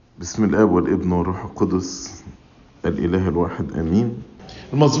بسم الآب والابن والروح القدس الإله الواحد آمين.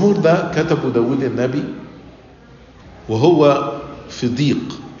 المزمور ده كتبه داود النبي وهو في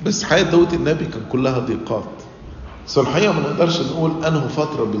ضيق، بس حياة داود النبي كان كلها ضيقات. بس الحقيقة ما نقدرش نقول أنه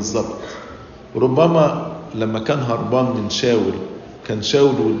فترة بالظبط. ربما لما كان هربان من شاول، كان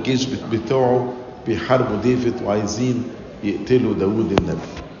شاول والجيش بتوعه بيحاربوا ديفيد وعايزين يقتلوا داود النبي.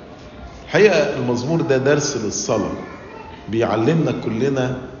 الحقيقة المزمور ده درس للصلاة، بيعلمنا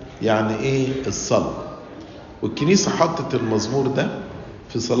كلنا يعني ايه الصلاة. والكنيسة حطت المزمور ده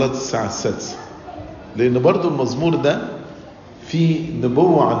في صلاة الساعة 6، لأن برضو المزمور ده فيه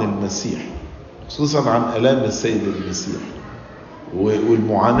نبوة عن المسيح، خصوصا عن آلام السيد المسيح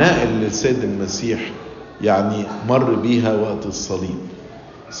والمعاناة اللي السيد المسيح يعني مر بيها وقت الصليب.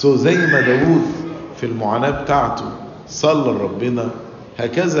 زي ما داود في المعاناة بتاعته صلى لربنا،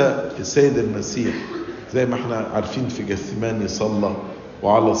 هكذا السيد المسيح زي ما احنا عارفين في جثماني صلى،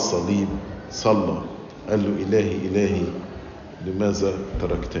 وعلى الصليب صلى، قال له إلهي إلهي لماذا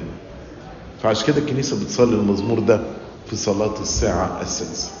تركتني. فعشان كده الكنيسة بتصلي المزمور ده في صلاة الساعة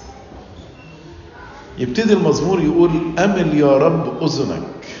 6. يبتدي المزمور يقول: أمل يا رب أذنك،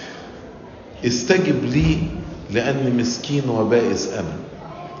 استجب لي لأني مسكين وبائس أنا.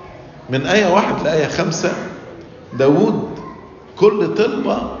 من آية 1 لآية 5 داود كل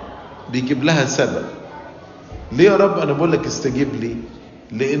طلبة بيجيب لها سبب. ليه يا رب أنا بقول لك استجيب لي؟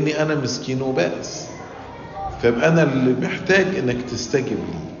 لأني أنا مسكين وبائس، فيبقى أنا اللي محتاج إنك تستجيب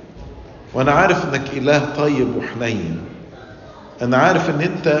لي. وأنا عارف إنك إله طيب وحنين، أنا عارف إن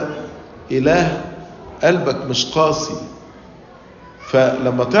أنت إله قلبك مش قاسي،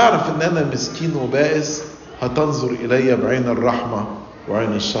 فلما تعرف إن أنا مسكين وبائس هتنظر إلي بعين الرحمة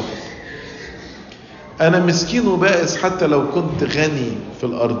وعين الشفقة. أنا مسكين وبائس حتى لو كنت غني في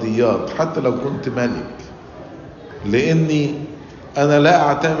الأرضيات، حتى لو كنت ملك، لأني أنا لا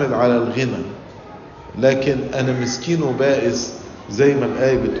أعتمد على الغنى، لكن أنا مسكين وبائس زي ما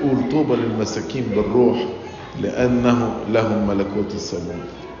الآية بتقول: طوبى للمساكين بالروح لأنه لهم ملكوت السماوات.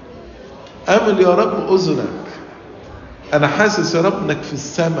 أمل يا رب أذنك، أنا حاسس يا رب إنك في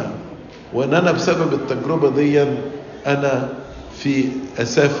السماء، وإن أنا بسبب التجربة دي أنا في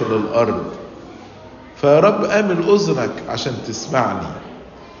أسافل الأرض، فيا رب أمل أذنك عشان تسمعني.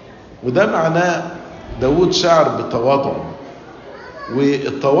 وده معناه داود شعر بتواضعه،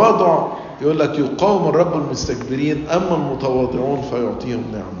 والتواضع يقول لك: يقاوم الرب المستكبرين أما المتواضعون فيعطيهم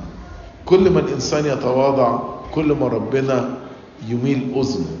نعمة. كل ما الإنسان يتواضع كل ما ربنا يميل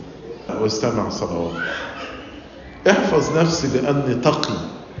أذنه واستمع صلواته. احفظ نفسي لأني تقي،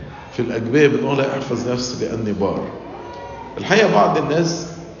 في الأجبية بنقولها احفظ نفسي لأني بار. الحقيقة بعض الناس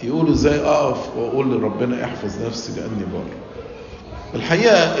يقولوا ازاي أقف وأقول لربنا احفظ نفسي لأني بار.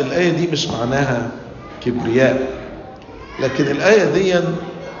 الحقيقة الآية دي مش معناها كبرياء، لكن الآية دي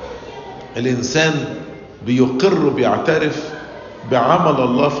الإنسان بيقر بيعترف بعمل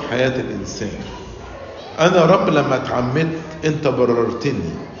الله في حياة الإنسان. أنا يا رب لما اتعمدت أنت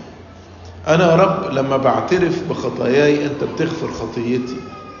بررتني، أنا يا رب لما بعترف بخطاياي أنت بتغفر خطيتي،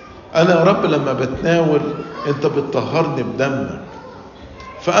 أنا يا رب لما بتناول أنت بتطهرني بدمك.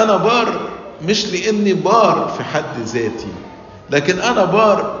 فأنا بار مش لأني بار في حد ذاتي، لكن أنا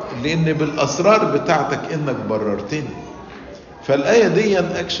بار لأن بالأسرار بتاعتك إنك بررتني. فالآية دي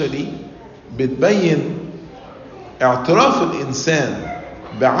أكشلي بتبين اعتراف الإنسان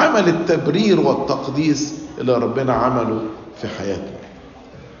بعمل التبرير والتقديس اللي ربنا عمله في حياته.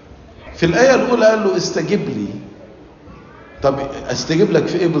 في الآية الأولى قال له استجب لي. طب استجيب لك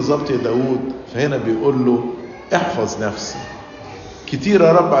في إيه بالظبط يا داود؟ فهنا بيقول له احفظ نفسي. كتير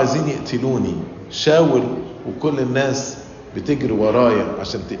يا رب عايزين يقتلوني، شاول وكل الناس بتجري ورايا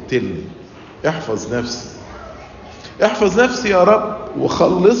عشان تقتلني. احفظ نفسي، احفظ نفسي يا رب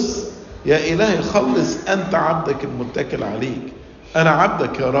وخلص يا إلهي، خلص أنت عبدك المتكل عليك. أنا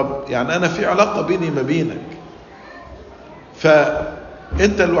عبدك يا رب، يعني أنا في علاقة بيني ما بينك،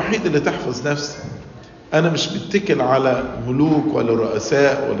 فأنت الوحيد اللي تحفظ نفسي. أنا مش متكل على ملوك ولا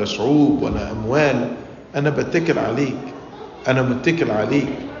رؤساء ولا شعوب ولا أموال، أنا بتكل عليك، أنا متكل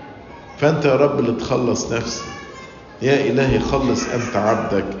عليك. فأنت يا رب اللي تخلص نفسي، يا إلهي خلص أنت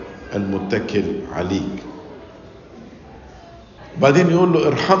عبدك المتكل عليك. بعدين يقول له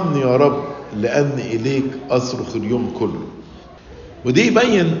ارحمني يا رب لأني إليك أصرخ اليوم كله. ودي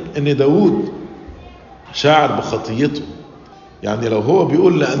يبين ان داود شاعر بخطيته. يعني لو هو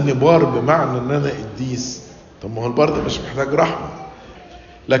بيقول لأني بار بمعنى ان انا قديس، طب ما هو البار ده مش محتاج رحمة.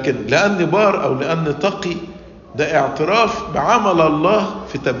 لكن لأني بار او لأني تقي ده اعتراف بعمل الله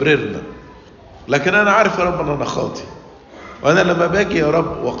في تبريرنا. لكن انا عارف يا رب ان انا خاطي، وانا لما باجي يا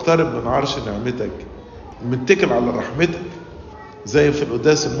رب واقترب من عرش نعمتك متكل على رحمتك، زي في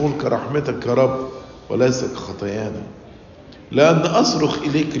القداس نقول كرحمتك يا رب وليس كخطايانا، لأن أصرخ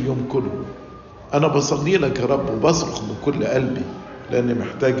إليك اليوم كله. أنا بصلي لك يا رب وبصرخ من كل قلبي لأني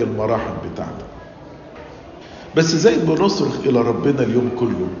محتاج المراحم بتاعتك. بس زي بنصرخ إلى ربنا اليوم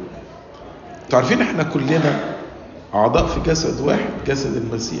كله. تعرفين احنا كلنا أعضاء في جسد واحد، جسد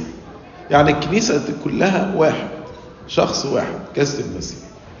المسيح. يعني الكنيسة كلها واحد، شخص واحد، جسد المسيح.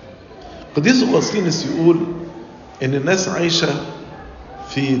 قديس أغسطينوس يقول إن الناس عايشة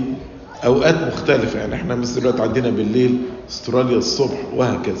في أوقات مختلفة. يعني احنا مثل دلوقتي عندنا بالليل، استراليا الصبح،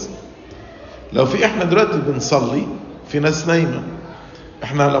 وهكذا. لو في احنا دلوقتي بنصلي، في ناس نايمة.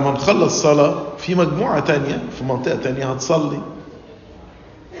 احنا لما نخلص صلاة في مجموعة تانية في منطقة تانية هتصلي،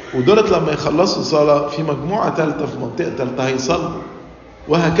 ودولت لما يخلصوا صلاة في مجموعة تالتة في منطقة تالتة هيصلي،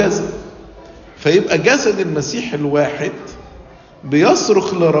 وهكذا. فيبقى جسد المسيح الواحد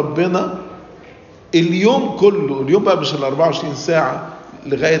بيصرخ لربنا اليوم كله. اليوم بقى مش 24 ساعة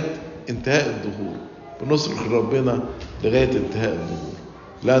لغاية انتهاء الظهور، بنصرخ لربنا لغاية انتهاء الظهور،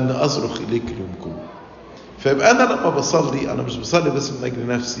 لأن أصرخ إليك اليوم كله. فيبقى أنا لما بصلي، أنا مش بصلي بس من أجل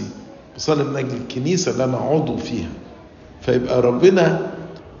نفسي، بصلي من أجل الكنيسة اللي أنا عضو فيها. فيبقى ربنا،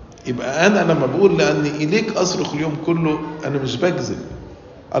 يبقى أنا لما بقول لأن إليك أصرخ اليوم كله، أنا مش بكذب،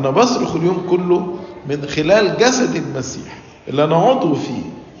 أنا بصرخ اليوم كله من خلال جسد المسيح اللي أنا عضو فيه،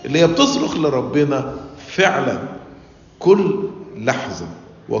 اللي هي بتصرخ لربنا فعلا كل لحظة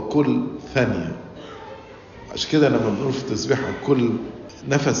وكل ثانية. عشان كده لما بنقول في التسبيحة كل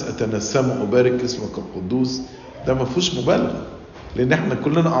نفس أتنسمه أبارك اسمك القدوس، ده ما فيهوش مبالغة، لأن احنا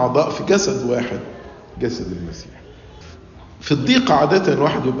كلنا أعضاء في جسد واحد، جسد المسيح. في الضيقة عادة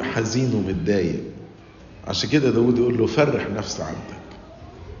الواحد يبقى حزين ومتضايق. عشان كده داود يقول له فرح نفس عبدك،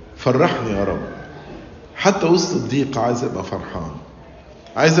 فرحني يا رب. حتى وسط الضيقة عايز ابقى فرحان،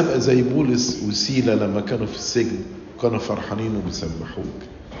 عايز ابقى زي بولس وسيلة لما كانوا في السجن كانوا فرحانين وبيسبحوك.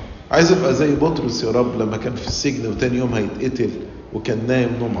 عايز ابقى زي بطرس يا رب لما كان في السجن وتاني يوم هيتقتل وكان نايم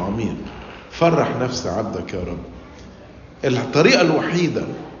نوم عميق. فرح نفس عبدك يا رب. الطريقة الوحيدة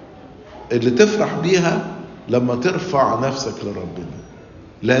اللي تفرح بيها لما ترفع نفسك لربنا،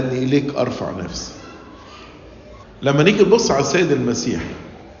 لأن إليك أرفع نفسي. لما نيجي نبص على السيد المسيح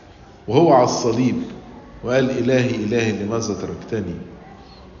وهو على الصليب وقال إلهي إلهي لماذا تركتني،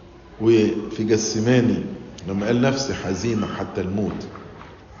 وفي جسماني لما قال نفسي حزينة حتى الموت،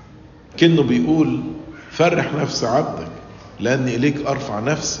 كأنه بيقول فرح نفس عبدك لأن إليك أرفع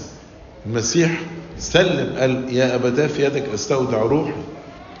نفسي. المسيح سلم، قال يا أبتاه في يدك أستودع روحي،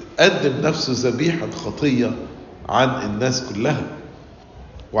 قدم نفسه ذبيحة خطية عن الناس كلها.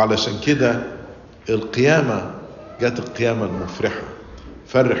 وعلشان كده القيامة جت القيامة المفرحة،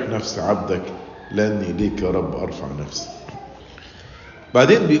 فرح نفس عبدك لأني إليك يا رب أرفع نفسي.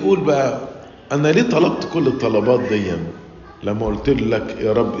 بعدين بيقول بقى أنا ليه طلبت كل الطلبات دي؟ لما قلت لك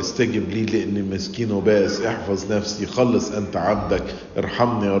يا رب استجب لي لأني مسكين وبائس، احفظ نفسي، خلص أنت عبدك،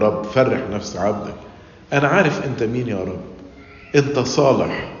 ارحمني يا رب، فرح نفس عبدك. أنا عارف أنت مين يا رب، أنت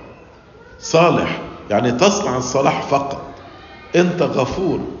صالح. صالح يعني تصنع الصلاح فقط. أنت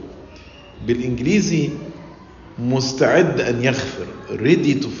غفور، بالإنجليزي مستعد أن يغفر،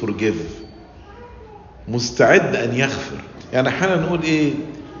 ready to forgive، مستعد أن يغفر. يعني أحيانا نقول إيه،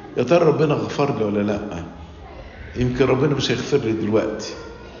 يا ترى ربنا غفر لي ولا لأ؟ يمكن ربنا مش هيغفر لي دلوقتي،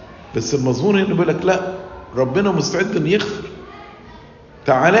 بس المضمون هنا بيقول لك لا، ربنا مستعد أن يغفر.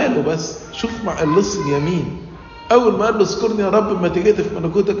 تعالى له بس، شوف مع اللص اليمين، أول ما قال له اذكرني يا رب ما تجيت في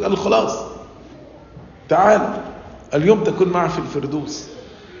ملكوتك، قال خلاص تعال اليوم تكون معي في الفردوس.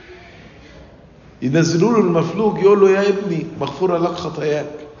 ينزلوا له المفلوج يقول له يا ابني مغفورة لك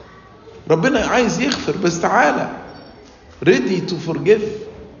خطاياك. ربنا عايز يغفر بس تعالى، ready to forgive،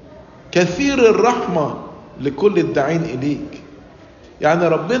 كثير الرحمة لكل الداعين إليك. يعني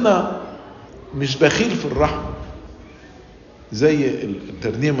ربنا مش بخيل في الرحمة، زي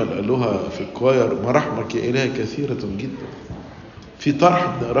الترنيمة اللي قالوها في الكواير، مراحمك يا إلهي كثيرة جدا. في طرح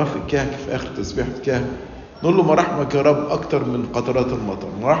بنقراه في الكهف في آخر تسبيحة الكهف، نقول له مراحمك يا رب أكتر من قطرات المطر،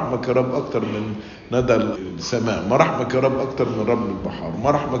 مراحمك يا رب أكتر من ندى السماء، مراحمك يا رب أكتر من رب البحار،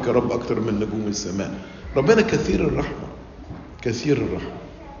 مراحمك يا رب أكتر من نجوم السماء. ربنا كثير الرحمة، كثير الرحمة.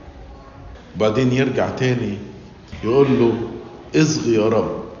 وبعدين يرجع تاني يقول له اصغي يا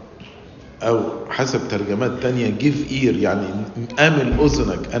رب، أو حسب ترجمات تانية give ear، يعني أمل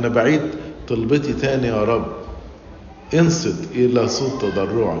أذنك، أنا بعيد طلبتي تاني يا رب، انصت إلى صوت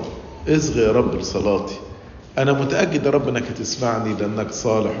تضرعي، اصغي يا رب لصلاتي. أنا متأكد يا رب أنك هتسمعني لأنك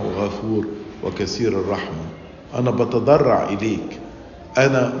صالح وغفور وكثير الرحمة. أنا بتضرع إليك،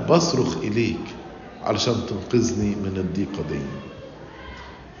 أنا بصرخ إليك علشان تنقذني من الضيقة دي.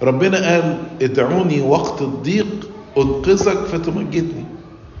 ربنا قال ادعوني وقت الضيق أنقذك فتمجدني.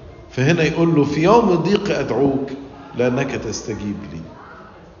 فهنا يقول له في يوم ضيق أدعوك لأنك تستجيب لي.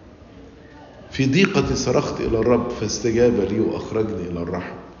 في ضيقتي صرخت إلى الرب فاستجاب لي وأخرجني إلى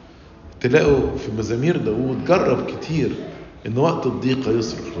الرحم. تلاقوا في مزامير داود جرب كتير إن وقت الضيقة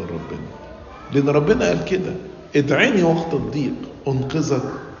يصرخ لربنا، لأن ربنا قال كده ادعيني وقت الضيق أنقذك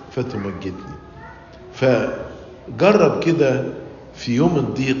فتمجدني. فجرب كده في يوم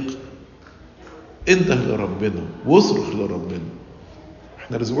الضيق انده لربنا واصرخ لربنا.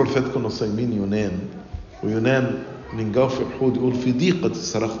 احنا الاسبوع اللي فات كنا صايمين يونان، ويونان من جوف الحوت يقول في ضيقتي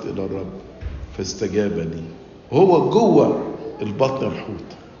صرخت الى الرب فاستجاب لي. وهو جوه البطن الحوت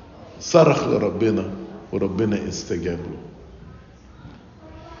صرخ لربنا وربنا استجاب له.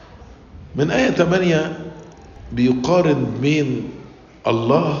 من آية 8 بيقارن بين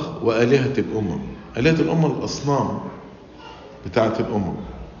الله وآلهة الأمم. آلهة الأمم الأصنام بتاعت الأمم.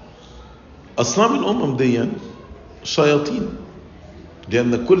 أصنام الأمم دي شياطين،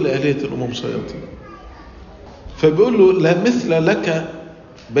 لأن كل آلهة الأمم شياطين. فبيقول له لا مثل لك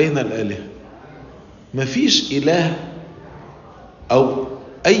بين الآلهة. مفيش إله أو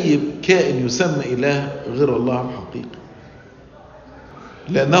أي كائن يسمى إله غير الله الحقيقي،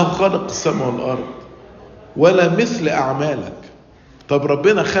 لأنه خلق السماء والأرض. ولا مثل أعمالك. طب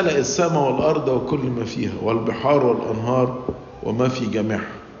ربنا خلق السماء والأرض وكل ما فيها والبحار والأنهار وما في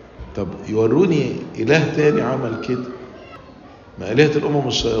جميعها. طب يوروني إله تاني عمل كده. ما آلهة الأمم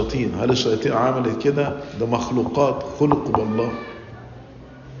الشياطين. هل الشياطين عملت كده؟ ده مخلوقات خلقوا بالله.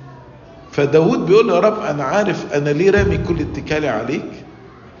 فداود بيقول يا رب أنا عارف أنا ليه رامي كل اتكالي عليك،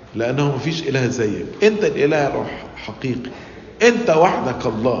 لأنه مفيش إله زيك. أنت الإله الحقيقي، أنت وحدك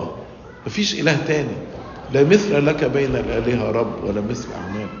الله، مفيش إله تاني. لا مثل لك بين الآلهة رب ولا مثل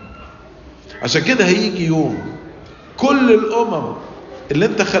أعمالك. عشان كده هيجي يوم كل الأمم اللي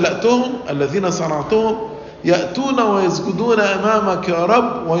انت خلقتهم الذين صنعتهم يأتون ويسجدون أمامك يا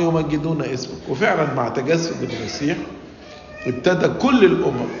رب ويمجدون اسمك. وفعلا مع تجسد المسيح ابتدى كل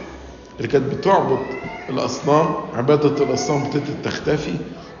الأمم اللي كانت بتعبد الأصنام، عبادة الأصنام ابتدت تختفي.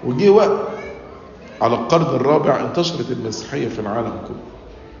 وجي وقت على القرن الرابع انتشرت المسيحية في العالم كله.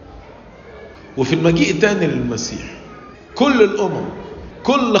 وفي المجيء الثاني للمسيح كل الأمم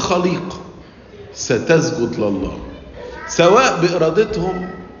كل خليقة ستسجد لله، سواء بإرادتهم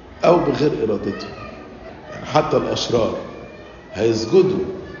أو بغير إرادتهم. يعني حتى الأشرار هيسجدوا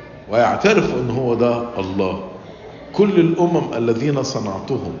ويعترفوا أن هو ده الله. كل الأمم الذين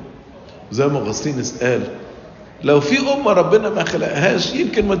صنعتهم. زي ما أغسطينوس قال لو في أمة ربنا ما خلقهاش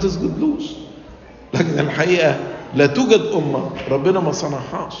يمكن ما تسجدلوش، لكن الحقيقة لا توجد أمة ربنا ما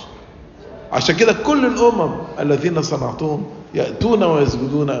صنعهاش. عشان كده كل الأمم الذين صنعتهم يأتون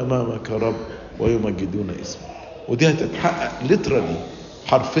ويسجدون أمامك يا رب ويمجدون اسمك. ودي هتتحقق لترالي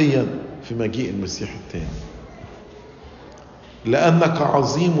حرفيا في مجيء المسيح الثاني. لأنك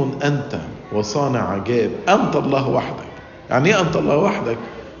عظيم أنت وصانع عجائب. أنت الله وحدك. يعني إيه أنت الله وحدك؟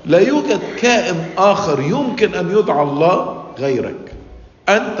 لا يوجد كائن آخر يمكن أن يدعى الله غيرك.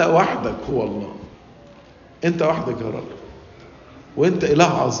 أنت وحدك هو الله. أنت وحدك يا رب، وأنت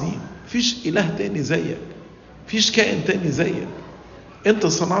إله عظيم. فيش إله تاني زيك، فيش كائن تاني زيك. أنت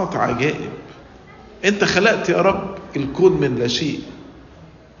صنعت عجائب. أنت خلقت يا رب الكون من لا شيء.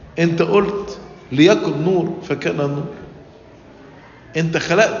 أنت قلت ليكن نور فكان نور. أنت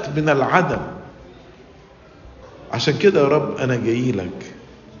خلقت من العدم. عشان كده يا رب أنا جاي لك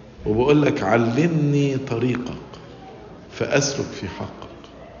وبقول لك علمني طريقك فأسلك في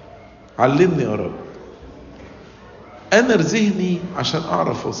حقك. علمني يا رب، أنر ذهني عشان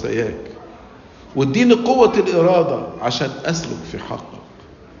أعرف وصاياك، واديني قوة الإرادة عشان أسلك في حقك.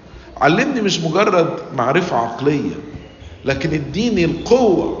 علمني مش مجرد معرفة عقلية، لكن اديني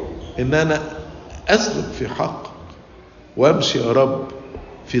القوة إن أنا أسلك في حقك وأمشي يا رب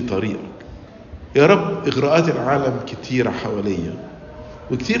في طريقك. يا رب إغراءات العالم كتيرة حواليا،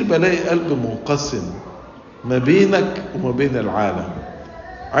 وكتير بلاقي قلب منقسم ما بينك وما بين العالم.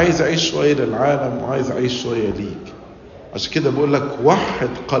 عايز أعيش شوية للعالم وعايز أعيش شوية ليك. عشان كده بقول لك وحد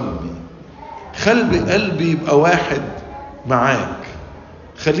قلبي، خلي قلبي يبقى واحد معاك.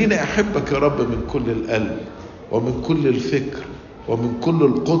 خليني أحبك يا رب من كل القلب ومن كل الفكر ومن كل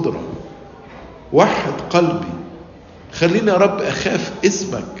القدرة. وحد قلبي، خليني يا رب أخاف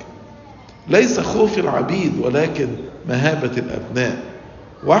اسمك، ليس خوف العبيد ولكن مهابة الأبناء.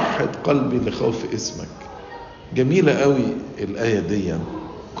 وحد قلبي لخوف اسمك. جميلة قوي الآية دي.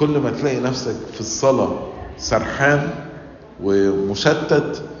 كل ما تلاقي نفسك في الصلاة سرحان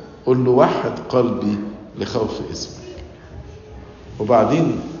ومشتت قل له وحد قلبي لخوف اسمك.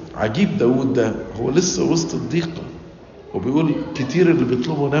 وبعدين عجيب داود ده هو لسه وسط الضيقة وبيقول كتير اللي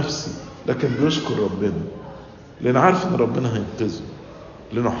بيطلبوا نفسي، لكن بيشكر ربنا. لأن عارف إن ربنا هينقذه،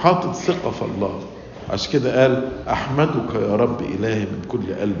 لأنه حاطط ثقة في الله. عشان كده قال أحمدك يا رب إلهي من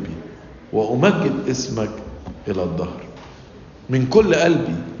كل قلبي وأمجد اسمك إلى الدهر. من كل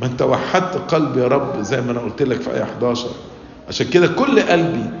قلبي، ما أنت وحدت قلبي يا رب زي ما أنا قلت لك في آية 11. عشان كده كل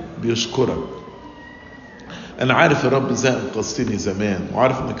قلبي بيشكرك. أنا عارف يا رب إزاي أنقذتني زمان،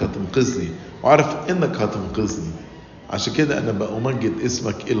 وعارف إنك هتنقذني، وعارف إنك هتنقذني. عشان كده أنا بأمجد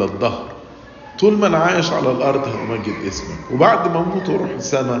اسمك إلى الدهر. طول ما أنا عايش على الأرض هأمجد اسمك، وبعد ما أموت وأروح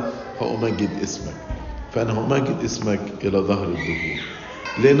السماء هأمجد اسمك. فأنا هأمجد اسمك إلى ظهر الدهور،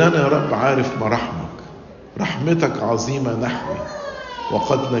 لأن أنا يا رب عارف مراحمك. رحمتك عظيمة نحوي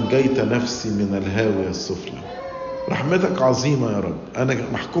وقد نجيت نفسي من الهاوية السفلى. رحمتك عظيمة يا رب. أنا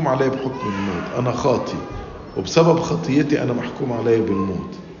محكوم علي بحكم الموت، أنا خاطي، وبسبب خطيتي أنا محكوم علي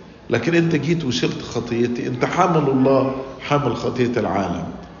بالموت. لكن أنت جيت وشلت خطيتي. أنت حامل الله، حامل خطية العالم.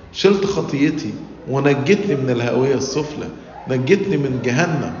 شلت خطيتي ونجتني من الهاوية السفلى، نجتني من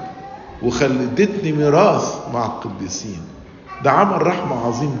جهنم، وخلدتني ميراث مع القديسين. ده عمل رحمة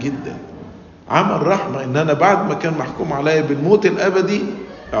عظيم جدا. عمل رحمة إن أنا بعد ما كان محكوم علي بالموت الأبدي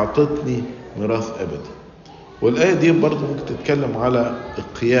أعطتني ميراث أبدي. والآية دي برضو ممكن تتكلم على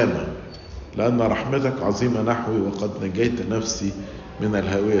القيامة، لأن رحمتك عظيمة نحوي وقد نجيت نفسي من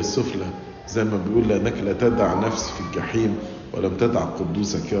الهاوية السفلى. زي ما بيقول لأنك لا تدع نفسي في الجحيم ولم تدع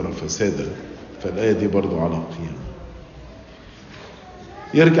قدوسك يرى فسادا. فالآية دي برضو على القيامة.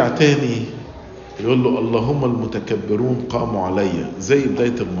 يرجع تاني يقول له اللهم المتكبرون قاموا علي، زي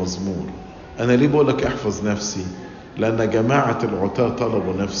بداية المزمور. أنا ليه بقولك احفظ نفسي؟ لأن جماعة العتاة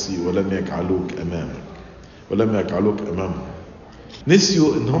طلبوا نفسي ولم يجعلوك أمامهم.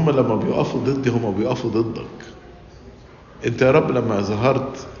 نسيوا إن هم لما بيقفوا ضدي هم بيقفوا ضدك. أنت يا رب لما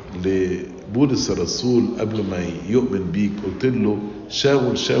ظهرت لبولس الرسول قبل ما يؤمن بيك قلت له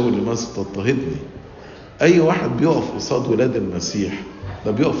شاول شاول لماذا تضطهدني؟ أي واحد بيقف قصاد ولاد المسيح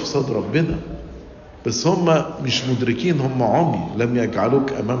ده بيقف قصاد ربنا، بس هم مش مدركين، هم عمي، لم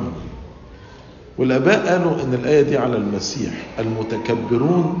يجعلوك أمامهم. والآباء قالوا إن الآية دي على المسيح.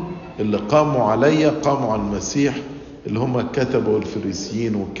 المتكبرون اللي قاموا عليا قاموا على المسيح، اللي هم الكتبة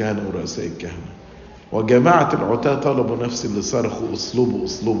والفريسيين والكهنة ورؤساء الكهنة. وجماعة العتاة طلبوا نفس اللي صرخوا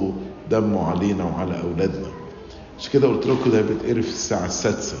اصلبوا دموا علينا وعلى أولادنا. مش كده قلت لكم ده بيتقري في الساعة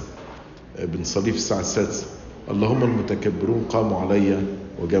 6، بنصلي في الساعة 6. اللهم المتكبرون قاموا عليا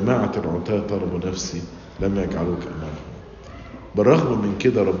وجماعة العتاة طلبوا نفسي لم يجعلوك أمامهم. بالرغم من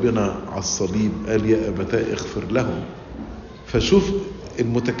كده ربنا على الصليب قال يا أبتاه اغفر لهم. فشوف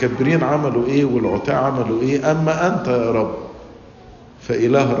المتكبرين عملوا ايه والعتاة عملوا ايه. أما أنت يا رب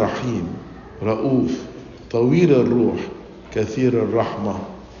فإله رحيم رؤوف طويل الروح كثير الرحمة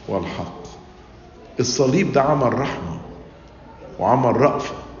والحق. الصليب ده عمل رحمة وعمل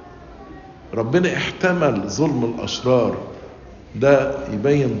رأفة. ربنا احتمل ظلم الأشرار، ده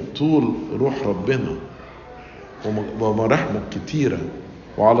يبين طول روح ربنا ومراحمه كتيرة.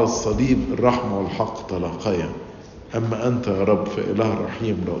 وعلى الصليب الرحمة والحق تلاقيا. أما أنت يا رب فإله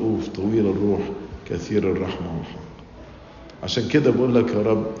رحيم رؤوف طويل الروح كثير الرحمة والحق. عشان كده بقول لك يا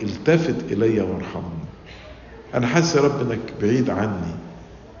رب التفت إلي وارحمني. أنا حاسس يا رب إنك بعيد عني.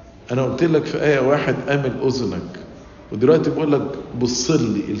 أنا قلت لك في آية 1 أمل أذنك، ودلوقتي بقول لك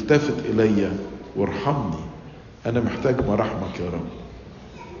بصلي التفت إلي وارحمني. أنا محتاج مراحمك يا رب،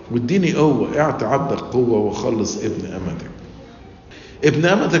 واديني قوة. اعطي عبدك قوة وخلص ابن أمتك. ابن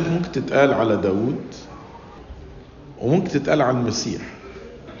أمتك ممكن تتقال على داود وممكن تتقال على المسيح،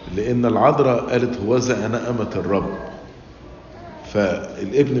 لأن العذراء قالت هوذا أنا أمة الرب.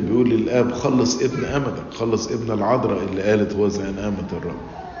 فالابن بيقول للآب خلص ابن أمتك، خلص ابن العذراء اللي قالت هوذا أنا أمة الرب.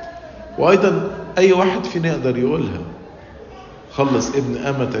 وأيضا أي واحد فينا يقدر يقولها خلص ابن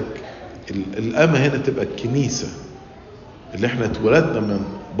أمتك. الأمة هنا تبقى الكنيسة اللي احنا اتولدنا من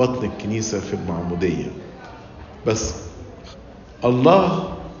بطن الكنيسة في المعمودية. بس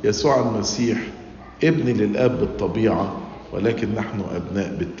الله يسوع المسيح ابن للآب بالطبيعة، ولكن نحن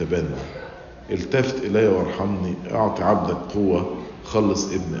أبناء بالتبني. التفت إلي وارحمني، أعطي عبدك قوة، خلص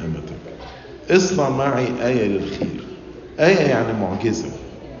ابن أمتك. اصنع معي آية للخير. آية يعني معجزة.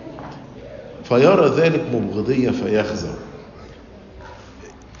 فيرى ذلك مبغضية فيخزى.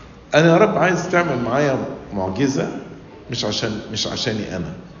 أنا يا رب عايز تعمل معايا معجزة، مش عشاني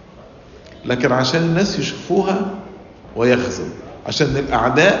أنا، لكن عشان الناس يشوفوها ويخزوا، عشان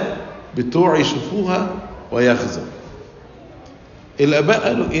الأعداء بتوعي يشوفوها ويخزوا. الآباء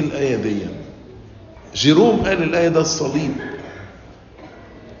قالوا إيه الآية دي؟ جيروم قال الآية ده الصليب.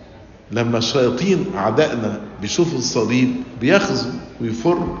 لما الشياطين أعدائنا بيشوفوا الصليب بيخزوا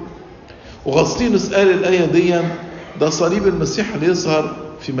ويفروا. وغسطينوس قال الآية دي ده صليب المسيح اللي يظهر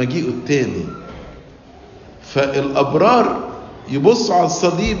في مجيئه الثاني. فالأبرار يبصوا على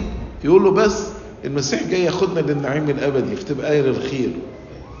الصليب يقولوا بس المسيح جاي ياخدنا للنعيم الأبدي، فتبقى آية للخير.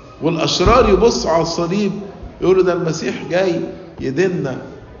 والأشرار يبصوا على الصليب يقولوا ده المسيح جاي يدنا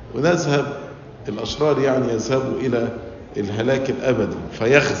ونذهب، الأشرار يعني يذهبوا إلى الهلاك الأبدي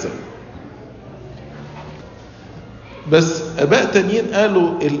فيخزى. بس آباء تانيين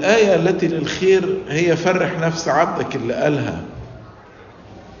قالوا الآية التي للخير هي فرح نفس عبدك اللي قالها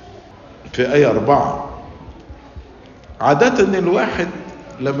في آية 4. عادة الواحد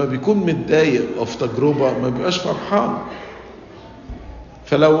لما بيكون متضايق أو في تجربة ما بيبقاش فرحان،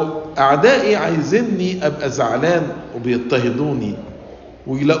 فلو أعدائي عايزيني أبقى زعلان وبيضطهدوني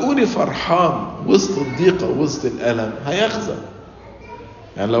ويلاقوني فرحان وسط الضيقة وسط الألم هيخزى.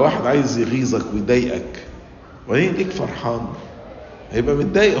 يعني لو واحد عايز يغيظك ويضايقك وبعدين ليك فرحان هيبقى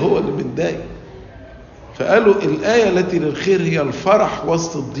متضايق، هو اللي متضايق. فقالوا الآية التي للخير هي الفرح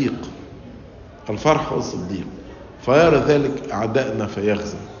وسط الضيق، الفرح وسط الضيق فيرى ذلك أعدائنا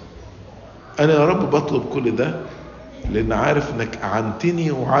فيخزى. أنا يا رب بطلب كل ده لأن عارف أنك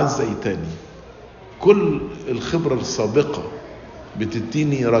أعنتني وعزيتني. كل الخبرة السابقة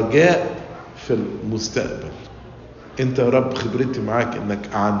بتديني رجاء في المستقبل. أنت يا رب خبرتي معاك أنك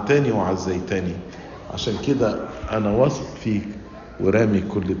أعنتني وعزيتني، عشان كده أنا واثق فيك ورامي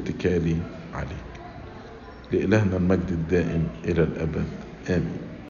كل اتكالي عليك. لإلهنا المجد الدائم إلى الأبد آمين.